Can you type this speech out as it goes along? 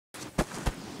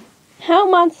How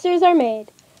monsters are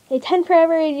made. A 10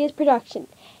 Forever 80s production.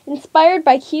 Inspired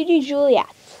by cutie Juliet.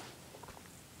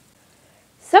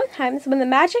 Sometimes when the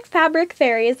magic fabric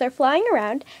fairies are flying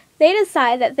around, they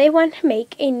decide that they want to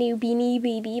make a new Beanie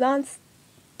Baby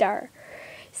monster.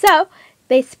 So,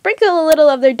 they sprinkle a little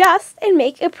of their dust and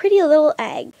make a pretty little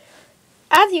egg.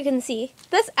 As you can see,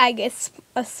 this egg is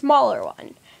a smaller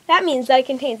one. That means that it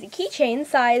contains a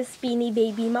keychain-sized Beanie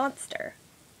Baby monster.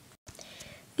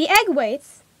 The egg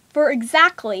waits for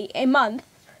exactly a month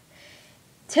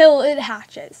till it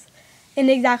hatches. In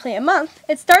exactly a month,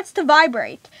 it starts to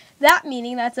vibrate, that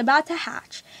meaning that it's about to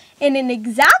hatch. And in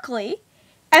exactly,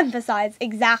 emphasize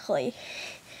exactly,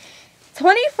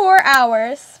 24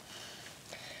 hours,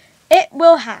 it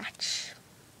will hatch.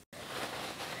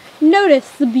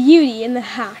 Notice the beauty in the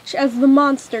hatch as the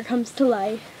monster comes to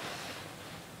life.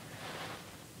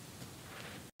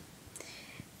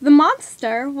 The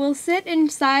monster will sit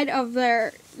inside of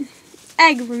their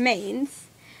egg remains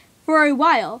for a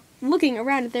while, looking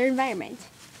around at their environment.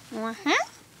 Uh-huh.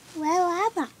 Where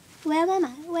am I? Where am I?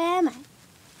 Where am I?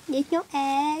 There's no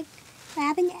egg. I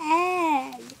have an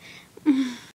egg.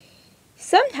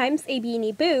 Sometimes a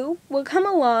Beanie Boo will come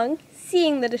along,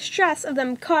 seeing the distress of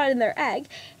them caught in their egg,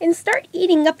 and start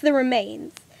eating up the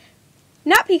remains.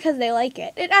 Not because they like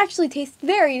it. It actually tastes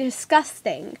very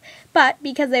disgusting, but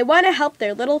because they want to help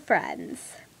their little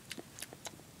friends.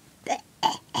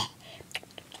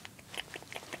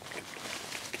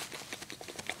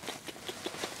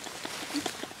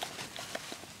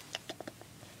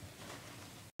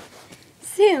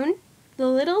 Soon, the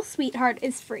little sweetheart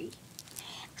is free.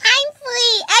 I'm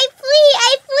free! I'm free!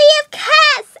 I'm free of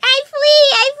curse! I'm free!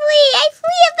 I'm free! I'm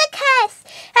free of the curse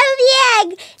of the egg!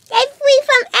 I'm free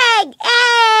from egg!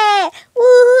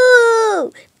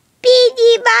 Woohoo!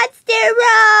 Beanie Monster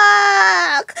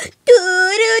Rock!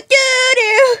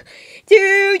 Doo-doo-doo-doo!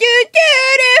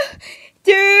 Doo-doo-doo-doo!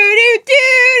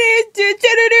 Doo-doo-doo-doo!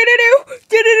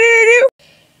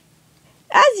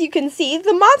 As you can see,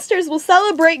 the monsters will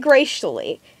celebrate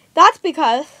gracefully. That's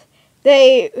because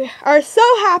they are so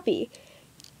happy.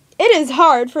 It is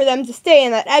hard for them to stay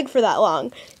in that egg for that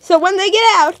long. So when they get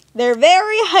out, they're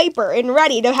very hyper and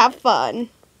ready to have fun.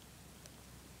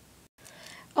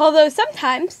 Although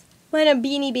sometimes, when a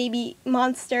Beanie Baby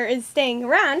monster is staying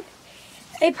around,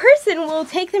 a person will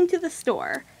take them to the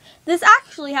store. This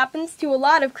actually happens to a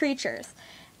lot of creatures.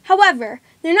 However,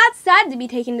 they're not sad to be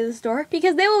taken to the store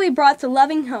because they will be brought to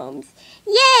loving homes.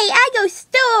 Yay! I go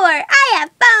store! I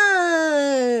have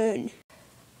fun!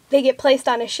 They get placed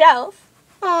on a shelf.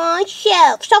 Aw,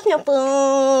 shelf no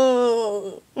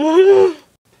food.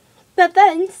 But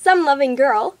then some loving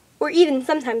girl, or even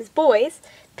sometimes boys,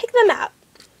 pick them out.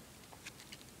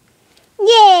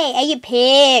 Yay! I get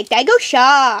picked. I go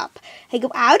shop. I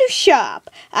go out of shop.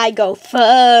 I go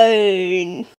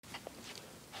fun.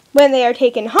 When they are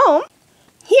taken home,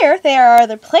 here they are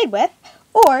either played with,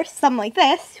 or some like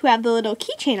this, who have the little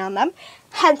keychain on them,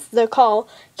 hence they're called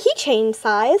keychain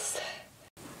size,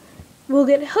 will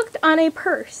get hooked on a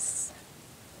purse.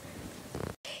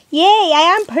 Yay,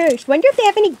 I am purse. Wonder if they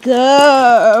have any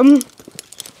gum.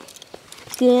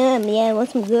 Gum, yeah, I want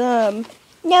some gum.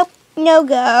 Nope, no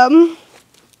gum.